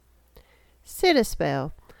Sit a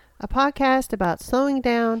Spell, a podcast about slowing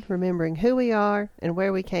down, remembering who we are, and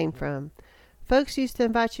where we came from. Folks used to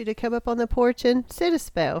invite you to come up on the porch and sit a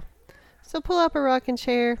spell. So pull up a rocking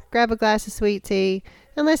chair, grab a glass of sweet tea,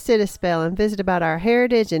 and let's sit a spell and visit about our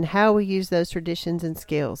heritage and how we use those traditions and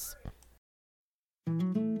skills.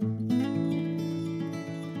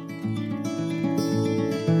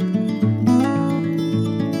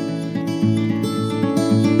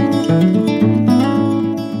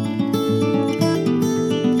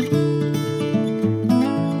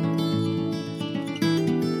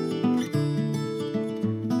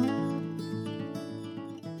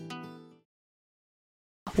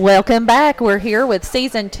 Welcome back. We're here with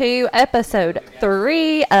Season 2, Episode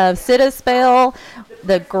 3 of Sit a Spell,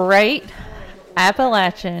 the Great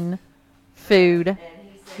Appalachian Food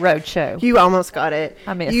Roadshow. You almost got it.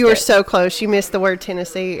 I missed You were it. so close. You missed the word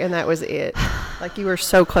Tennessee, and that was it. Like, you were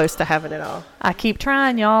so close to having it all. I keep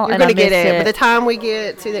trying, y'all, You're and I going to get missed it. By the time we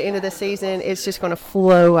get to the end of the season, it's just going to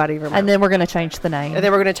flow out of your mouth. And then we're going to change the name. And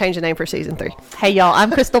then we're going to change the name for Season 3. Hey, y'all, I'm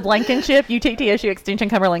Crystal Blankenship, UT-TSU Extension,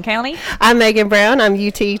 Cumberland County. I'm Megan Brown. I'm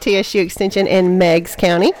UT-TSU Extension in Meigs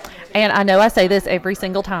County. And I know I say this every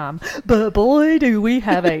single time, but boy, do we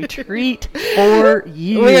have a treat for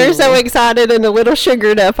you. We are so excited and a little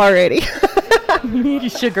sugared up already.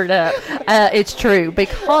 Sugared up. It's true,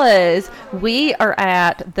 because we are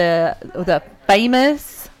at the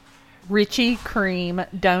famous Richie Cream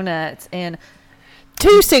Donuts in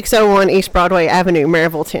 2601 East Broadway Avenue,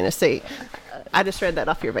 Maryville, Tennessee. I just read that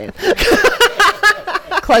off your van.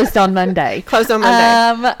 closed on Monday. Closed on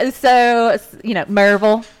Monday. So, you know,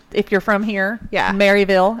 Maryville, if you're from here. Yeah.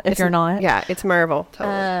 Maryville, if you're not. Yeah, it's Maryville.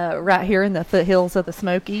 Totally. Right here in the foothills of the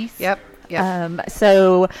Smokies. Yep.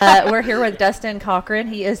 We're here with Dustin Cochran.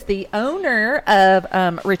 He is the owner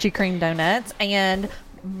of Richie Cream Donuts, and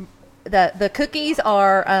the cookies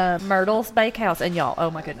are Myrtle's Bakehouse. And y'all,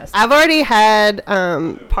 oh my goodness, I've already had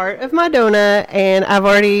part of my donut, and I've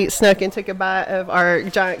already snuck and took a bite of our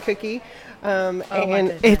giant cookie. And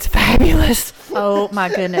it's fabulous. Oh my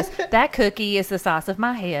goodness, that cookie is the size of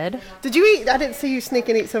my head. Did you eat? I didn't see you sneak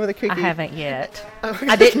and eat some of the cookies. I haven't yet.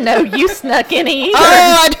 I didn't know you snuck any either.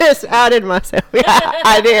 Oh, I just outed myself. Yeah,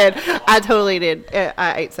 I did. I totally did.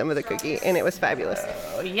 I ate some of the cookie, and it was fabulous.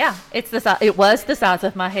 Yeah, it was the size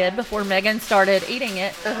of my head before Megan started eating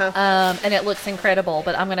it, and it looks incredible.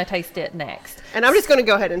 But I'm going to taste it next. And I'm just going to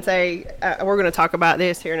go ahead and say we're going to talk about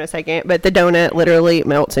this here in a second. But the donut literally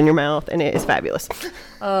melts in your mouth, and it is fabulous.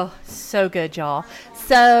 Oh, so good, y'all.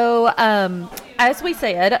 So, as we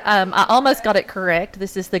said, I almost got it correct.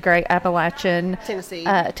 This is the Great Appalachian Tennessee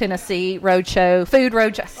Roadshow, Food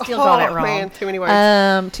Roadshow. Still got it wrong. Man, too many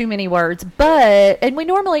words. Too many words. And we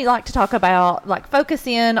normally like to talk about, focus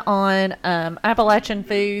in on Appalachian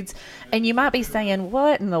foods. And you might be saying,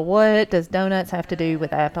 what does donuts have to do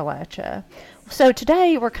with Appalachia? So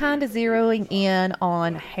today we're kind of zeroing in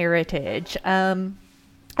on heritage.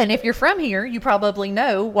 And if you're from here, you probably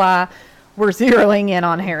know why we're zeroing in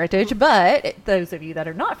on heritage. But those of you that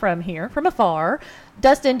are not from here, from afar,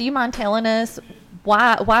 Dustin, do you mind telling us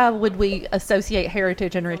why would we associate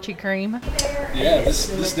heritage and Richie Cream? Yeah, this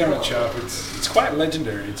donut shop, it's quite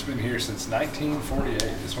legendary. It's been here since 1948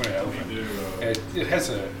 is when it opened. It has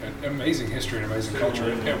an amazing history and amazing culture.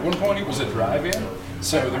 At one point it was a drive-in,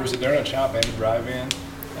 so there was a donut shop and a drive-in.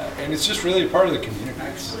 And it's just really a part of the community.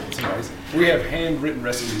 It's amazing. We have handwritten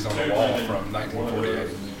recipes on the wall from 1948.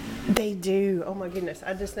 They do. Oh my goodness!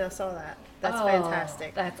 I just now saw that. That's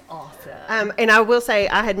fantastic. That's awesome. And I will say,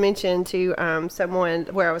 I had mentioned to someone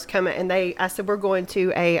where I was coming, and I said we're going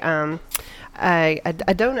to a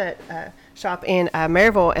donut shop in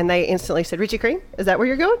Maryville, and they instantly said, "Richie Cream, is that where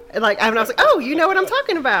you're going?" And I was like, "Oh, you know what I'm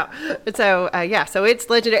talking about." And so so it's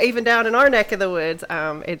legendary. Even down in our neck of the woods,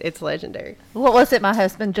 it's legendary. What was it my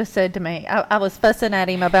husband just said to me? I was fussing at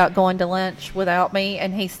him about going to lunch without me,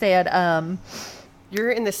 and he said,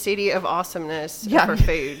 "You're in the city of awesomeness for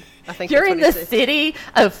food." I think you're in the city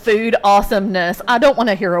of food awesomeness. I don't want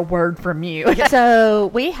to hear a word from you.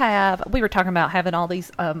 So we were talking about having all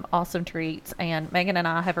these awesome treats, and Megan and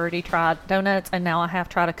I have already tried donuts, and now I have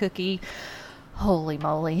tried a cookie. Holy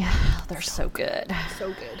moly, they're so good. So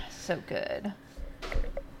good. So good.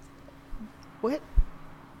 What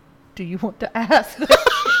do you want to ask?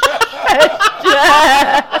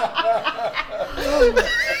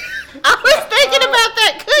 I was thinking about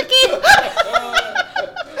that cookie.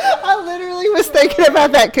 I literally was thinking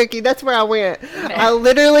about that cookie. That's where I went. I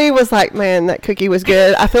literally was like, man, that cookie was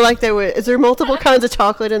good. I feel like is there multiple kinds of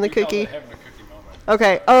chocolate in the cookie? Having a cookie moment.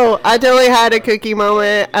 Okay. Oh, I totally had a cookie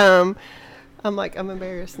moment. I'm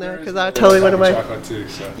embarrassed now because I totally went away. Chocolate too.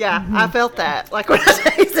 So. Yeah, I felt that. Like when I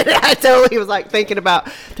tasted it, I totally was like thinking about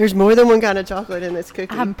there's more than one kind of chocolate in this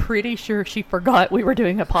cookie. I'm pretty sure she forgot we were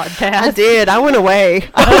doing a podcast. I did. I went away.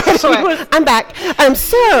 I'm back.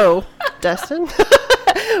 So, Dustin,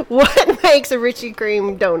 what makes a Richie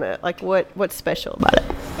Cream donut? Like what's special about it?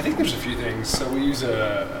 I think there's a few things. So we use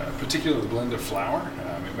a particular blend of flour.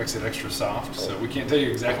 It makes it extra soft. So we can't tell you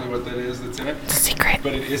exactly what that is that's in it. Secret.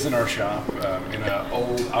 But it is in our shop in an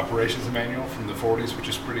old operations manual from the 40s, which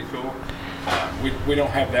is pretty cool. We don't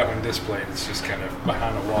have that one displayed. It's just kind of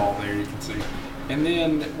behind a wall there, you can see. And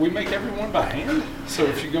then we make every one by hand. So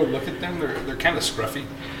if you go look at them, they're kind of scruffy.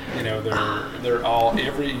 You know, they're all,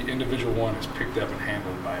 every individual one is picked up and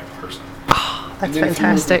handled by a person. Oh, that's and then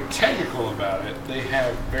fantastic. If you're technical about it, they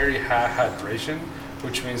have very high hydration,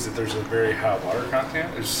 which means that there's a very high water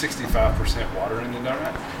content. There's 65% water in the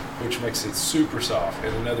donut, which makes it super soft.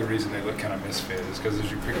 And another reason they look kind of misfit is because as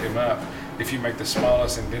you pick them up, if you make the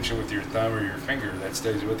smallest indentation with your thumb or your finger, that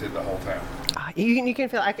stays with it the whole time. You can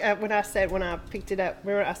feel like when I picked it up,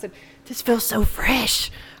 remember I said, this feels so fresh.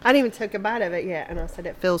 I didn't even take a bite of it yet, and I said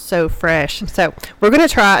it feels so fresh. So we're going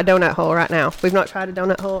to try a donut hole right now. We've not tried a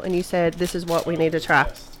donut hole, and you said this is what we need to try.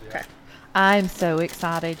 Okay. I'm so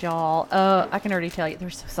excited, y'all. I can already tell you they're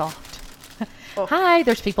so soft. Oh. Hi,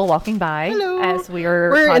 there's people walking by. Hello. As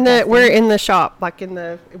we're in the shop,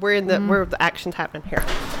 where the action's happening here.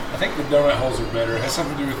 I think the donut holes are better. It has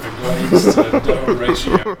something to do with the glaze to dough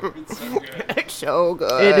ratio. It's so good. It's so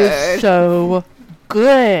good. It is so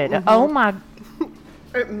good. Mm-hmm. Oh my!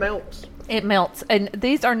 It melts. It melts, and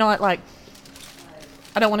these are not like,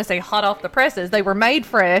 I don't want to say hot off the presses. They were made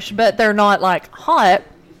fresh, but they're not like hot.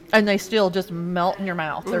 And they still just melt in your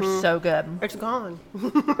mouth. They're so good. It's gone.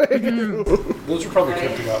 Those were probably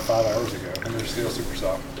kept about 5 hours ago, and they're still super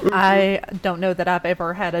soft. I don't know that I've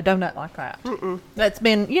ever had a donut like that. That's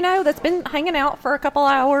been hanging out for a couple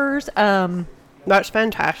hours. That's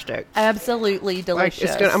fantastic. Absolutely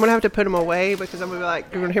delicious. I'm going to have to put them away because I'm going to be like,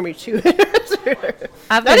 you're going to hear me chewing.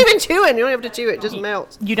 Not even chewing. You don't have to chew. It just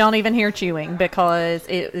melts. You don't even hear chewing because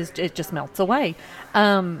it just melts away.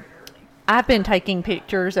 I've been taking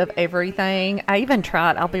pictures of everything. I even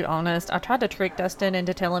tried, I'll be honest, I tried to trick Dustin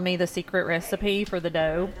into telling me the secret recipe for the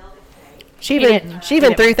dough. She even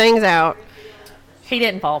threw things out. He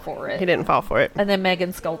didn't fall for it. He didn't fall for it. And then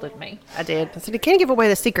Megan scolded me. I did. I said, you can't give away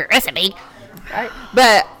the secret recipe. Right.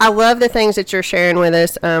 But I love the things that you're sharing with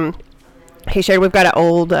us. He shared we've got an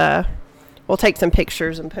old... we'll take some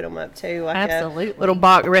pictures and put them up too. Like absolutely. A little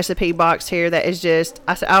recipe box here that is just,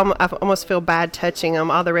 I almost feel bad touching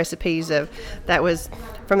them. All the recipes that was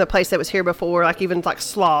from the place that was here before, like even like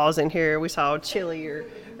slaws in here. We saw chili or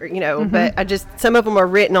but some of them are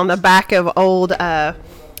written on the back of old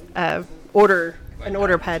order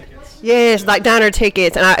pad. Yes, like diner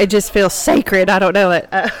tickets, and it just feels sacred. I don't know it.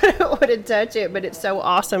 I don't want to touch it, but it's so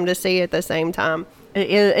awesome to see at the same time.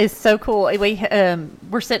 It's so cool.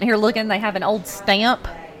 We're sitting here looking. They have an old stamp.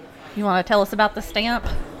 You want to tell us about the stamp?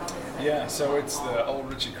 Yeah, so it's the old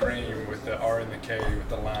Richie Cream with the R and the K with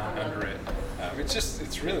the line under it.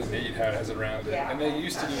 It's really neat how it has it around it. And they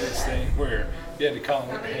used to do this thing where you had to call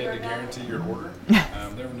them ahead to guarantee your order.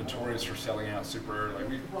 They were notorious for selling out super early.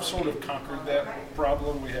 We sort of conquered that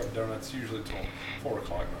problem. We have donuts usually till 4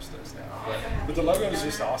 o'clock most days now. But the logo is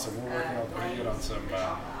just awesome. We're working on putting it on some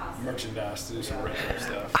merchandise to do some retro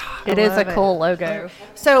stuff. It is a cool logo.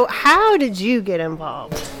 So how did you get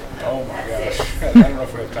involved? Oh my gosh. I don't know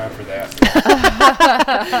if we have time for that.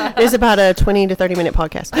 It's about a 20 to 30 minute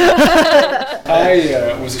podcast.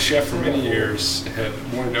 I was a chef for many years, had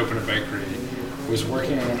wanted to open a bakery, was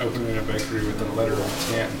working on opening a bakery with a letter of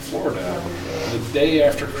intent in Florida. The day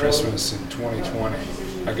after Christmas in 2020,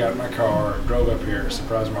 I got in my car, drove up here,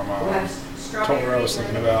 surprised my mom, told her I was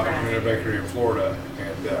thinking about opening a bakery in Florida,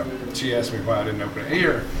 and she asked me why I didn't open it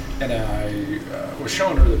here, and I was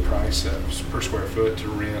showing her the price per square foot to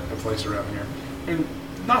rent a place around here. And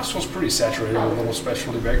Knoxville's pretty saturated with little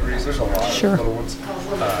specialty bakeries. There's a lot of little ones.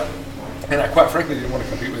 And I quite frankly didn't want to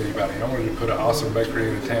compete with anybody. I wanted to put an awesome bakery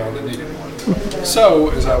in a town that needed one. So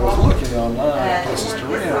as I was looking online at places to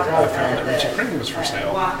rent, I found that Richie Cream was for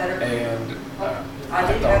sale. And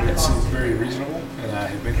I thought it seemed very reasonable. And I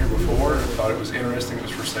had been here before and thought it was interesting it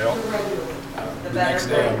was for sale. The next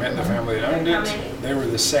day I met the family that owned it. They were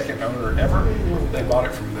the second owner ever. They bought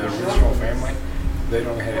it from the original family. They'd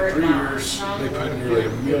only had it 3 years. They put nearly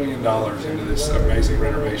 $1 million into this amazing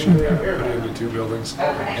renovation. Put it into 2 buildings.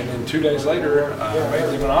 And then 2 days later, I made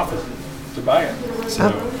them an offer to buy it.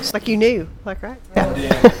 So it's like you knew, like, right? And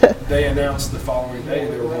then they announced the following day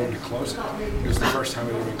they were going to close it. It was the first time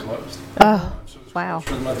it had been closed. Oh. So it was Wow.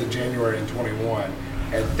 For the month of January in 21.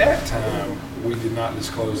 At that time, we did not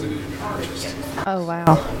disclose that it had been purchased. Oh,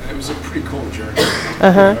 wow. It was a pretty cool journey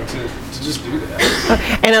to just do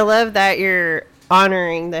that. And I love that you're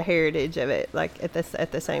honoring the heritage of it, like at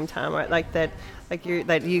the same time, right? Like that, like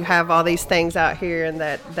you have all these things out here, and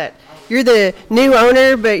that you're the new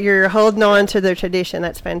owner, but you're holding on to the tradition.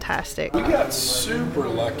 That's fantastic. We got super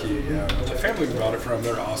lucky. The family we bought it from,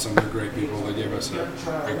 they're awesome. They're great people. They gave us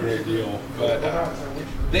a great deal. But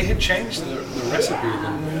they had changed the recipe a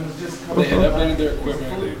little bit. They had updated their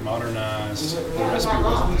equipment. They had modernized. The recipe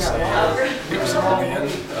wasn't the same. It was a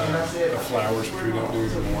blend of flours, which we don't do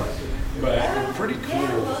anymore. But pretty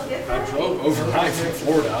cool. I drove overnight from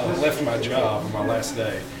Florida. I left my job on my last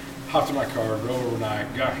day, hopped in my car, drove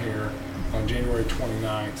overnight, got here on January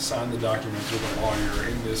 29th, signed the documents with a lawyer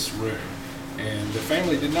in this room. And the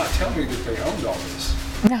family did not tell me that they owned all this.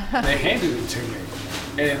 They handed it to me.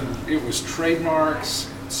 And it was trademarks,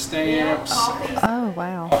 stamps, Oh,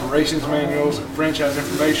 wow. operations manuals, and franchise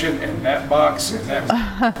information, and that box, and that was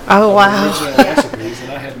Oh wow. original recipes,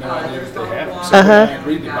 and I had no idea that they had them. So when I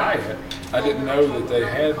agreed to buy it, I didn't know that they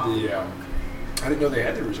had I didn't know they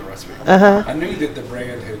had the original recipe. I knew that the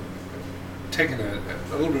brand had taken a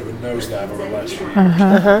little bit of a nosedive over the last few years,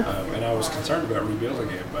 and I was concerned about rebuilding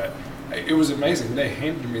it. But it was amazing. They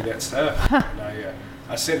handed me that stuff, and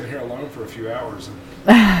I sat in here alone for a few hours and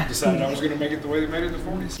decided I was going to make it the way they made it in the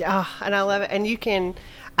 40s. Yeah, and I love it. And you can,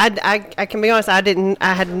 I can be honest. I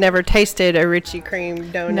had never tasted a Richie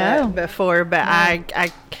Cream donut before, but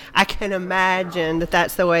I can imagine that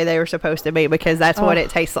that's the way they were supposed to be, because that's what it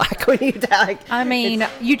tastes like when you like. I mean,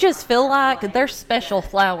 you just feel like there's special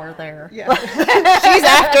flour there. Yeah. She's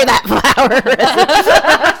after that flour.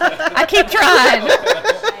 I keep trying.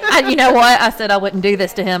 You know what? I said I wouldn't do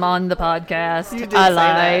this to him on the podcast. You did I say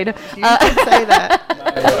lied. that. You did say that.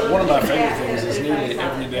 One of my favorite things is nearly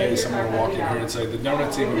every day someone will walk in here and say the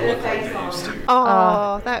donuts even look like they used to.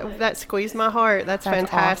 Oh, that squeezed my heart. That's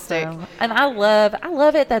fantastic. Awesome. And I love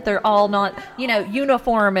it that they're all not,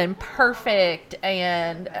 uniform and perfect,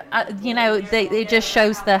 and it just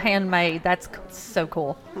shows the handmade. That's so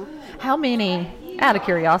cool. How many? Out of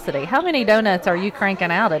curiosity, how many donuts are you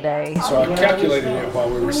cranking out a day? So I calculated it while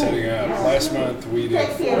we were setting up. Last month we did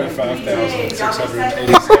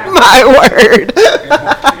 45,687 My word.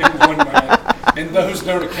 in 1 month. And those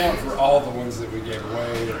don't account for all the ones that we gave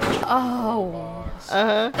away. Oh.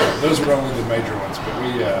 Those were only the major ones, but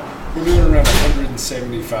we're doing around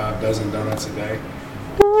 175 dozen donuts a day.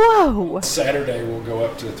 Whoa. Saturday we'll go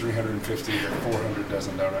up to 350 or 400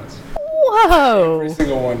 dozen donuts. Whoa. Every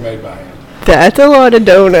single one made by hand. That's a lot of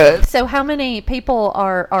donuts. So how many people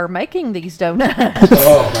are making these donuts?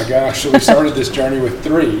 Oh my gosh! So we started this journey with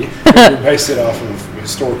 3. And we based it off of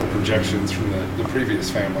historical projections from the previous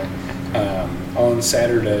family. On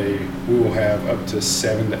Saturday, we will have up to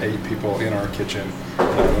 7 to 8 people in our kitchen,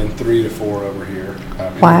 and 3 to 4 over here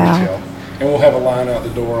in Wow. retail. And we'll have a line out the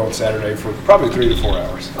door on Saturday for probably 3 to 4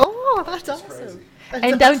 hours. Oh, that's awesome.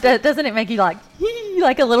 And doesn't it make you like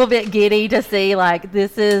a little bit giddy to see like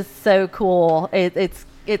this is so cool? It's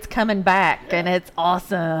coming back and it's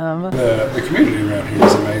awesome. The community around here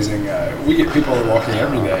is amazing. We get people that walk in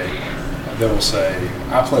every day that will say,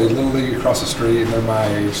 I played Little League across the street, and they're my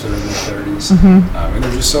age, they're in their 30s, and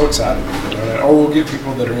they're just so excited to be doing it. Or we'll get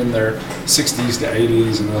people that are in their 60s to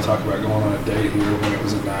 80s, and they'll talk about going on a date here when it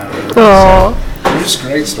was a 9 or so they're just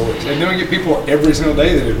great stories. And then we get people every single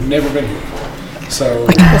day that have never been here before. So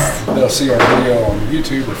they'll see our video on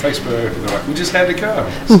YouTube or Facebook, and they're like, we just had to come.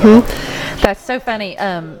 So, That's so funny.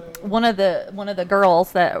 One of the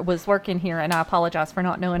girls that was working here, and I apologize for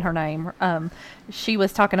not knowing her name. She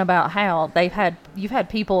was talking about how you've had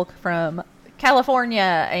people from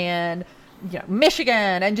California and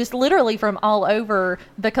Michigan and just literally from all over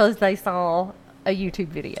because they saw a YouTube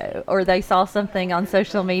video or they saw something on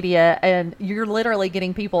social media, and you're literally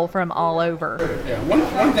getting people from all over. yeah,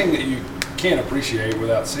 one thing that you can't appreciate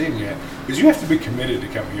without seeing it is you have to be committed to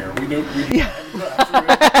come here. We don't.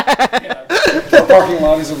 Our parking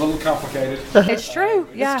lot is a little complicated. It's true.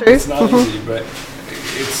 Yeah. It's not easy, but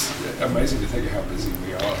it's amazing to think of how busy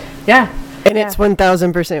we are. Yeah. And it's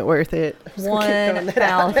 1,000% worth it.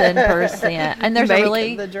 1,000%. And there's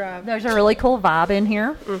Make the drive. there's a really cool vibe in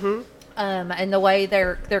here. Mm-hmm. And the way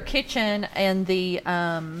their kitchen and the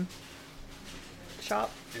Shop.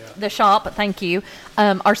 the shop, thank you,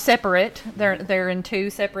 are separate. They're in 2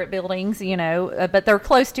 separate buildings, but they're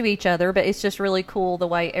close to each other. But it's just really cool the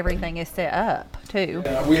way everything is set up too.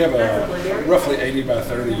 We have a roughly 80 by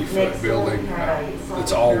 30 foot building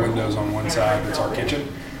that's all windows on one side. That's our kitchen.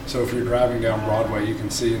 So if you're driving down Broadway, you can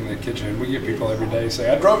see in the kitchen. We get people every day say,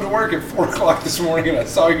 I drove to work at 4 o'clock this morning and I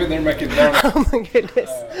saw you in there making donuts. Oh my goodness.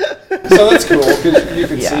 So that's cool because you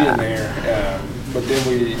can see in there. But then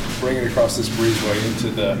we bring it across this breezeway into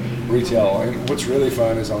the retail. And what's really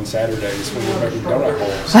fun is on Saturdays when we're making donut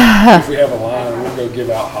holes. If we have a line, we'll go give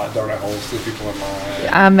out hot donut holes to people in line.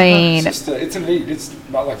 I mean, it's a need. It's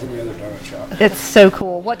not like any other donut shop. It's so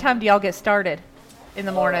cool. What time do y'all get started in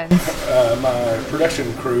the mornings? My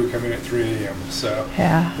production crew come in at 3 a.m. So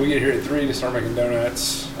we get here at 3 to start making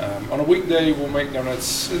donuts. On a weekday, we'll make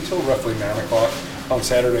donuts until roughly 9 o'clock. On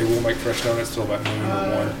Saturday, we'll make fresh donuts till about noon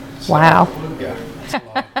or 1. So, wow. Yeah. That's a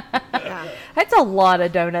lot. That's a lot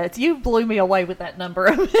of donuts. You blew me away with that number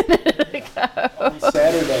a minute ago. On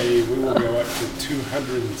Saturday, we will go up to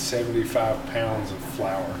 275 pounds of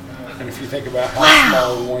flour. And if you think about how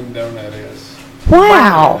small one donut is.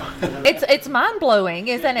 Wow. It's mind-blowing,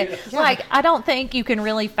 isn't it? Like, I don't think you can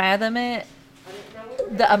really fathom it,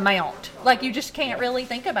 the amount. Like, you just can't really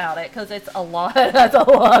think about it because it's a lot. That's a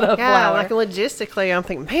lot of flour. Like logistically, I'm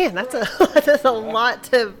thinking, man, that's a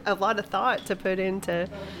lot of thought to put into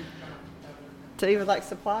even like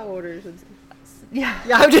supply orders. Yeah.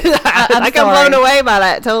 I'm blown away by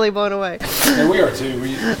that. Totally blown away. And we are too.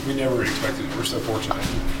 We never expected it. We're so fortunate.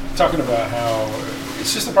 Talking about how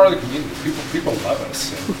it's just a part of the community. People love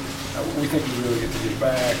us. And we think we really get to give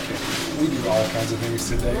back. And we do all kinds of things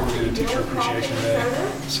today. We did a teacher appreciation day,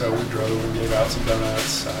 so we drove and gave out some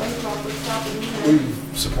donuts.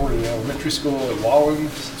 We've supported an elementary school at Wallen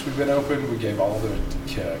since we've been open. We gave all the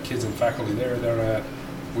kids and faculty there a donut.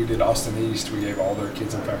 We did Austin East. We gave all their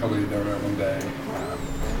kids and faculty a donut one day.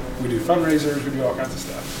 We do fundraisers. We do all kinds of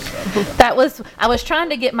stuff. So, I was trying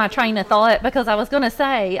to get my train of thought because I was going to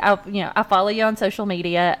say, I follow you on social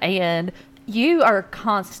media and you are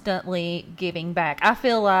constantly giving back. I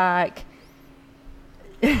feel like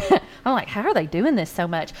I'm like, how are they doing this so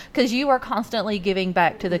much? Because you are constantly giving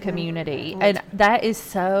back to the community, and that is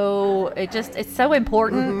so. It's so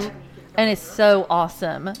important. Mm-hmm. And it's so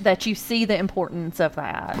awesome that you see the importance of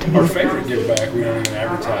that. Our favorite give back, we don't even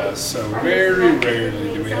advertise, so very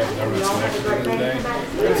rarely do we have donuts left at the end of the day.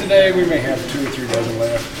 But today we may have 2 or 3 dozen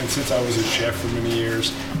left, and since I was a chef for many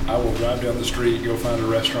years, I will drive down the street, go find a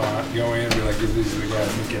restaurant, go in, and be like, give these to the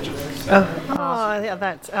guys in the kitchen. So, I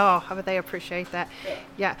bet they appreciate that.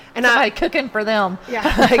 Yeah. And somebody cooking for them.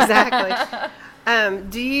 Yeah, exactly.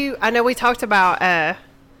 I know we talked about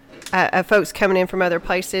folks coming in from other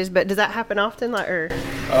places, but does that happen often? One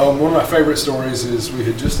of my favorite stories is we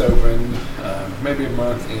had just opened maybe a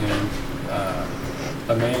month in.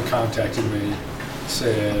 A man contacted me,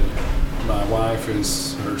 said, my wife her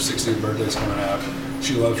 60th birthday's coming up.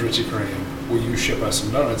 She loves Richie Cream. Will you ship us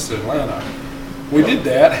some donuts to Atlanta? We did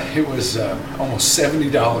that. It was almost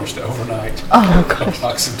 $70 to overnight a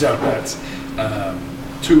box of donuts.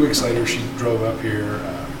 2 weeks later, she drove up here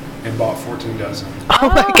and bought 14 dozen. Oh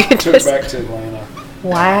my goodness. Took back to Atlanta.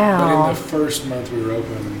 Wow. But in the first month we were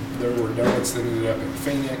open, there were donuts that ended up in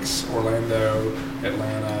Phoenix, Orlando,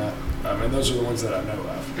 Atlanta, and those are the ones that I know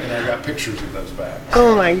of. And I got pictures of those bags.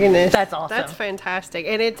 Oh my goodness. That's awesome. That's fantastic.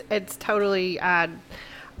 And it's totally, I'm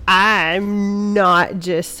not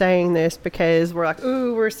just saying this because we're like,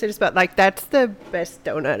 ooh, we're serious about, like, that's the best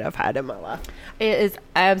donut I've had in my life. It is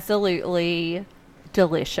absolutely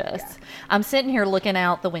delicious. Yeah. I'm sitting here looking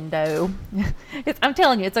out the window. I'm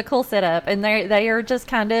telling you, it's a cool setup, and they are just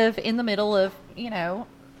kind of in the middle of,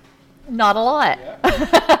 not a lot.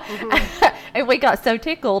 Yeah. And we got so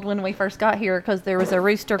tickled when we first got here because there was a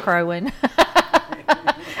rooster crowing.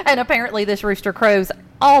 And apparently this rooster crows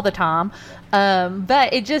all the time.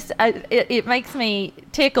 But it just, it makes me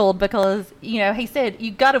tickled because, he said,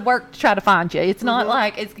 you got to work to try to find you. It's not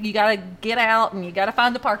like you got to get out and you got to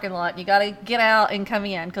find the parking lot. And you got to get out and come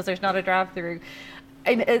in because there's not a drive through.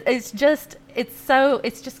 And it's just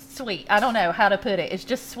sweet. I don't know how to put it. It's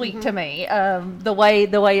just sweet to me. The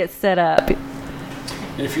way it's set up.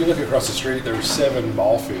 And if you look across the street, there's 7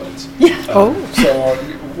 ball fields. Yeah. So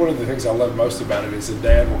one of the things I love most about it is a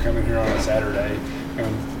dad will come in here on a Saturday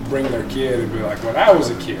and bring their kid and be like, when I was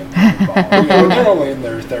a kid, they're only in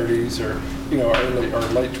their 30s or early or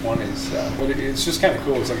late 20s. But it's just kind of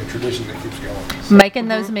cool. It's like a tradition that keeps going. So. Making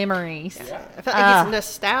those memories. Yeah. I feel like it's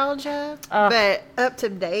nostalgia, but up to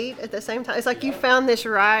date at the same time. It's like you found this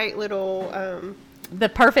right little. The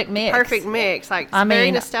perfect mix. Like, it's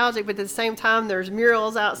very nostalgic, but at the same time, there's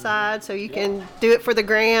murals outside, so you can do it for the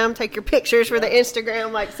gram, take your pictures for the Instagram,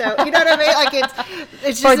 you know what I mean? Like, it's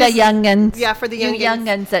just for the youngins. Yeah, for the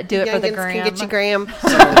youngins that do it for the gram. Can get you gram.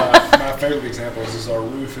 Some of my favorite examples is our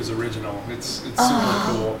roof is original. It's super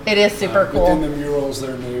cool. It is super But cool. then the murals,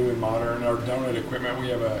 they're new and modern. Our donut equipment, we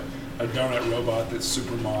have a donut robot that's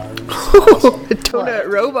super modern. It's awesome. A donut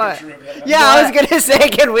robot. Picture of that. Yeah, I was gonna say,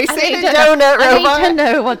 can we see the donut I robot? need to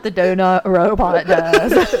know what the donut robot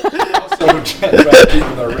does. Also, we're chatting about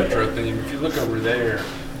keeping our retro theme. If you look over there,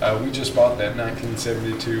 we just bought that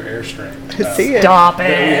 1972 Airstream. I see it. Stop That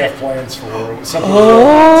we it. have plans for. Something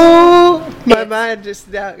Oh, my mind just,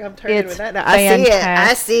 I'm turning It's with that now. I see it.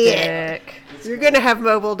 I see it. fantastic. You're going to have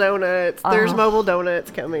mobile donuts. There's Uh-huh. mobile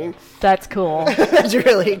donuts coming. That's cool. That's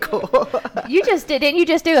really cool. Didn't you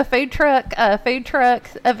just do a food truck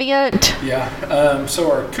event? Yeah.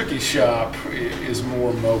 So our cookie shop is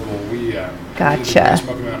more mobile. We did Gotcha. the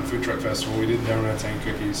Smoky Mountain Food Truck Festival. We did donuts and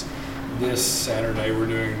cookies. This Saturday we're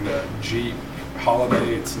doing the Jeep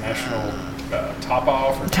holiday. It's National Top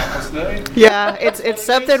Off or Tapas Day. Yeah, it's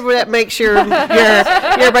something that makes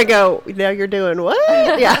everybody go, now you're doing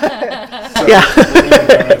what? Yeah. So Yeah. we're doing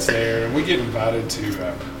donuts there, and we get invited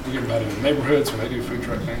to neighborhoods when they do food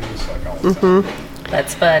truck things like all the time.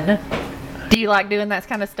 That's fun. Do you like doing that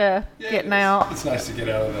kind of stuff? Yeah, Getting it's- out? It's nice to get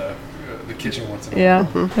out of the kitchen once in a Yeah.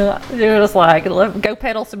 while. You're just like, go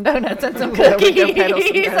peddle some donuts and some Yeah, we cookies. go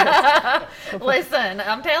peddle some Listen,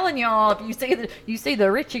 I'm telling y'all, if you see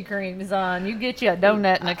the Richie creams on, you get you a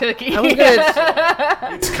donut and a cookie. I'm good.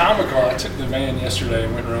 It's comical. I took the van yesterday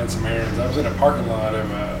and went and ran some errands. I was in a parking lot of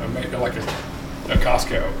a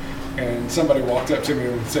Costco, and somebody walked up to me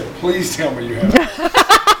and said, "Please tell me you have."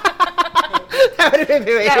 That would have been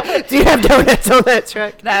me. Do you have donuts on that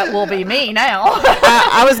truck? That will be me now.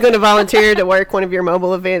 I was going to volunteer to work one of your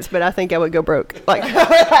mobile events, but I think I would go broke. Like,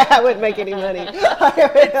 I wouldn't make any money. So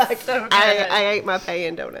good. I ate my pay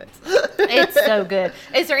in donuts. It's so good.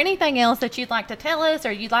 Is there anything else that you'd like to tell us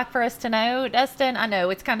or you'd like for us to know, Dustin? I know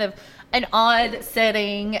it's kind of an odd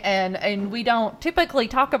setting and we don't typically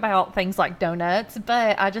talk about things like donuts,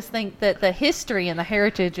 but I just think that the history and the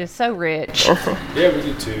heritage is so rich. Yeah, we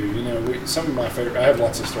do too. You know, some of my favorite. I have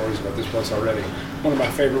lots of stories about this place already. One of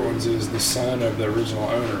my favorite ones is the son of the original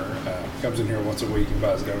owner comes in here once a week and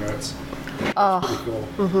buys donuts. Oh, Pretty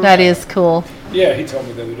cool. that is cool. Yeah, he told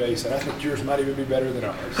me the other day. He said, "I think yours might even be better than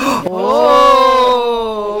ours."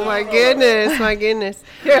 Oh, my goodness. My goodness.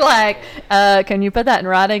 You're like, can you put that in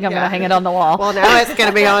writing? I'm Yeah. going to hang it on the wall. Well, now it's going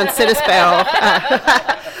to be on Citispell.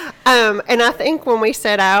 And I think when we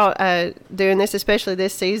set out doing this, especially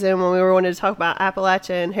this season, when we were wanting to talk about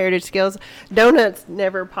Appalachia and heritage skills, donuts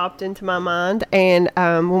never popped into my mind. And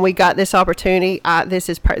when we got this opportunity, this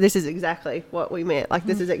is exactly what we meant. Like,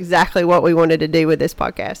 this is exactly what we wanted to do with this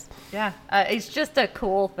podcast. Yeah, it's just a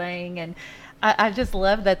cool thing, and I just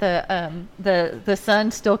love that the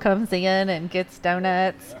son still comes in and gets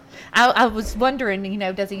donuts. I was wondering,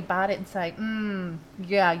 does he bite it and say,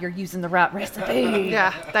 yeah, you're using the right recipe.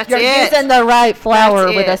 Yeah, that's You're it. using the right flour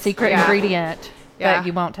That's with a it. secret Yeah. ingredient Yeah. that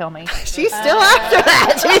you won't tell me. She's still after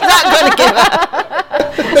that. She's not going to give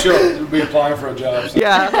up. She'll be applying for a job. So.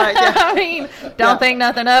 Yeah, like, yeah. I mean, don't Yeah. think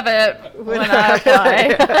nothing of it when I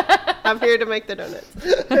apply. I'm here to make the donuts.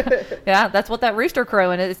 Yeah, that's what that rooster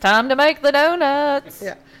crowing is. It's time to make the donuts.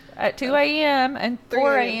 Yeah. At 2 a.m. and 3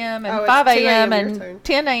 4 a.m. a.m. and Oh, it's 5 2 a.m. a.m. your turn. and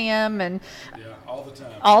 10 a.m. and Yeah, all the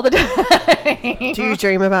time. all the time. Do you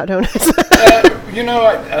dream about donuts?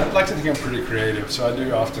 I'd like to think I'm pretty creative, so I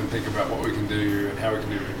do often think about what we can do and how we can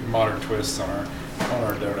do modern twists on our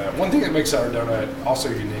donut. One thing that makes our donut also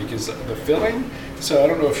unique is the filling. So I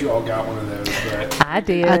don't know if you all got one of those, but I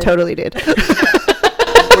did. I totally did.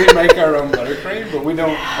 we make our own buttercream, but we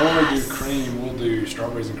don't only do cream. We'll do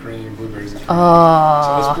strawberries and cream, blueberries and cream. So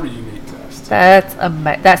Oh, it's pretty unique to us.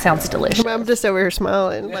 that sounds delicious. I'm just over here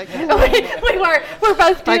smiling. Like, we're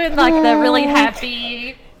both Like, doing like the really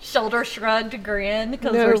happy shoulder shrugged grin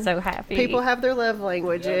because no, we're so happy. people have their love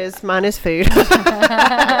languages. Mine is food.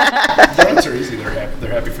 Donuts are easy.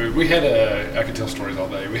 They're happy food. We had I could tell stories all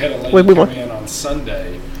day. We had a lady Wait, we come want- in on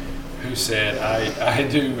Sunday who said, I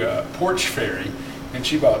do porch fairy, and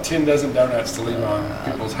she bought 10 dozen donuts to leave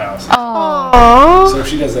on people's houses. Oh, So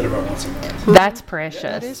she does that about once a month. that's precious.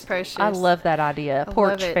 That is precious. I love that idea. I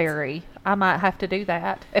Porch love it. fairy. I might have to do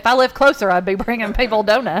that. If I lived closer, I'd be bringing people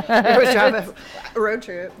donuts. It was drive a road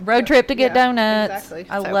trip. Road trip to get Yeah, donuts. exactly.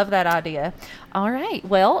 I So- love that idea. All right.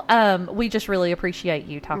 Well, we just really appreciate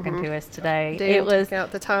you talking to us today. Did take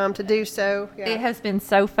out the time to do so. Yeah. It has been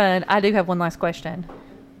so fun. I do have one last question.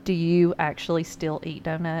 Do you actually still eat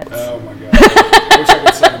donuts? Oh my God. I wish I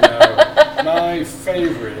could say no. My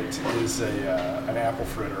favorite is an apple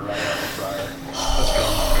fritter right out of the fryer. That's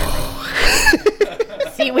probably my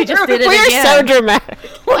favorite. See, we just did it We're again. so dramatic.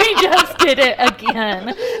 We just did it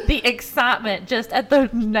again. the excitement just at the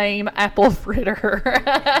name apple fritter.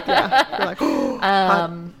 Yeah, you're like,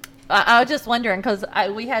 I was just wondering because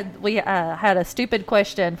we had a stupid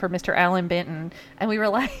question for Mr. Alan Benton, and we were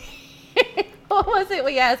like, what was it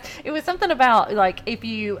we asked? It was something about like if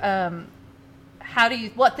you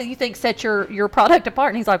what do you think sets your product apart?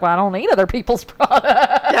 And he's like, well, I don't need other people's product.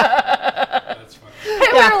 That's funny.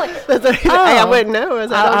 And we were like, Hey, I wouldn't know.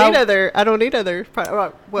 I don't need other.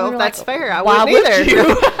 Well, we were that's like, fair. I why wouldn't would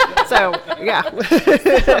either. you? So yeah.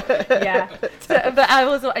 Yeah. So, but I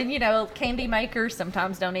was, candy makers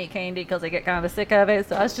sometimes don't eat candy because they get kind of sick of it.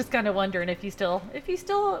 So I was just kind of wondering if you still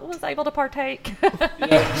was able to partake. Yeah,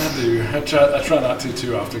 I do. I try not to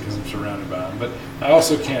too often because I'm surrounded by them. But I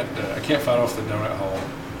also can't fight off the donut hole.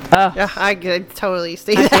 Yeah, I could totally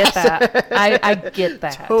see I that. get that. I get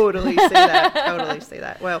that. Totally see that. Totally see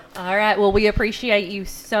that. Well, All right. Well, we appreciate you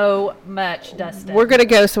so much, Dustin. we're gonna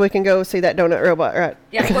go so we can go see that donut robot, right?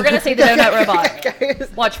 Yeah, we're gonna see the donut robot. Okay.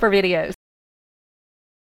 Watch for videos.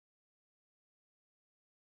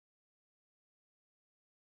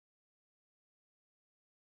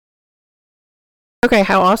 Okay,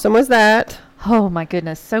 how awesome was that? Oh my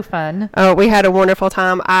goodness, so fun. Oh, we had a wonderful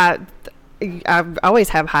time. I always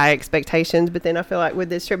have high expectations, but then I feel like with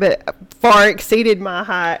this trip, it far exceeded my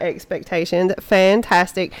high expectations.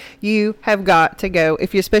 Fantastic. You have got to go.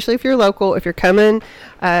 Especially if you're local, if you're coming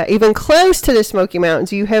even close to the Smoky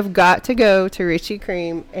Mountains, you have got to go to Richie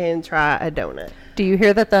Cream and try a donut. Do you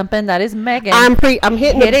hear the thumping? That is Megan. I'm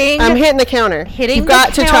hitting the counter. Hitting You've the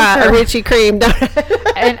got to try a counter. Richie Cream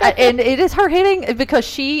donut. and it is her hitting because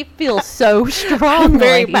she feels so strongly. I'm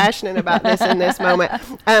very passionate about this in this moment.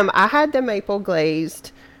 I had the maple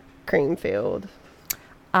glazed cream filled.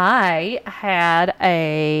 I had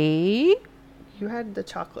a You had the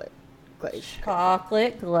chocolate glazed.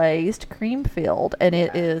 chocolate glazed cream filled, and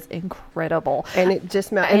it is incredible. And it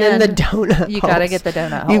just melted. And then the donut You holes. got to get the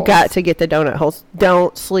donut holes. You got to get the donut holes.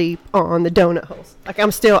 Don't sleep on the donut holes. Like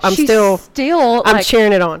I'm still I'm like,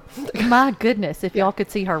 cheering it on. my goodness, if y'all could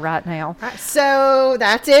see her right now. All right, so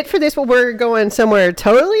that's it for this one. We're going somewhere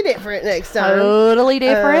totally different next time. Totally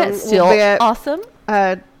different. We'll Still be at- awesome.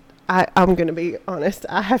 I'm going to be honest.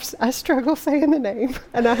 I struggle saying the name,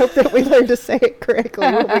 and I hope that we learn to say it correctly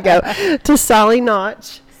when we go to Sally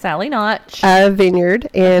Notch Sally Notch. Vineyard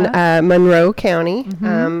in Monroe County.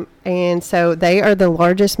 And so they are the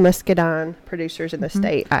largest muscadine producers in the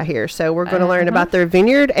state, I hear. So we're going to learn about their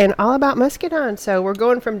vineyard and all about muscadine. So we're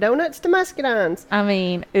going from donuts to muscadines. I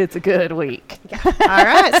mean, it's a good week. All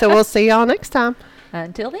right. So we'll see y'all next time.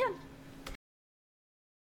 Until then.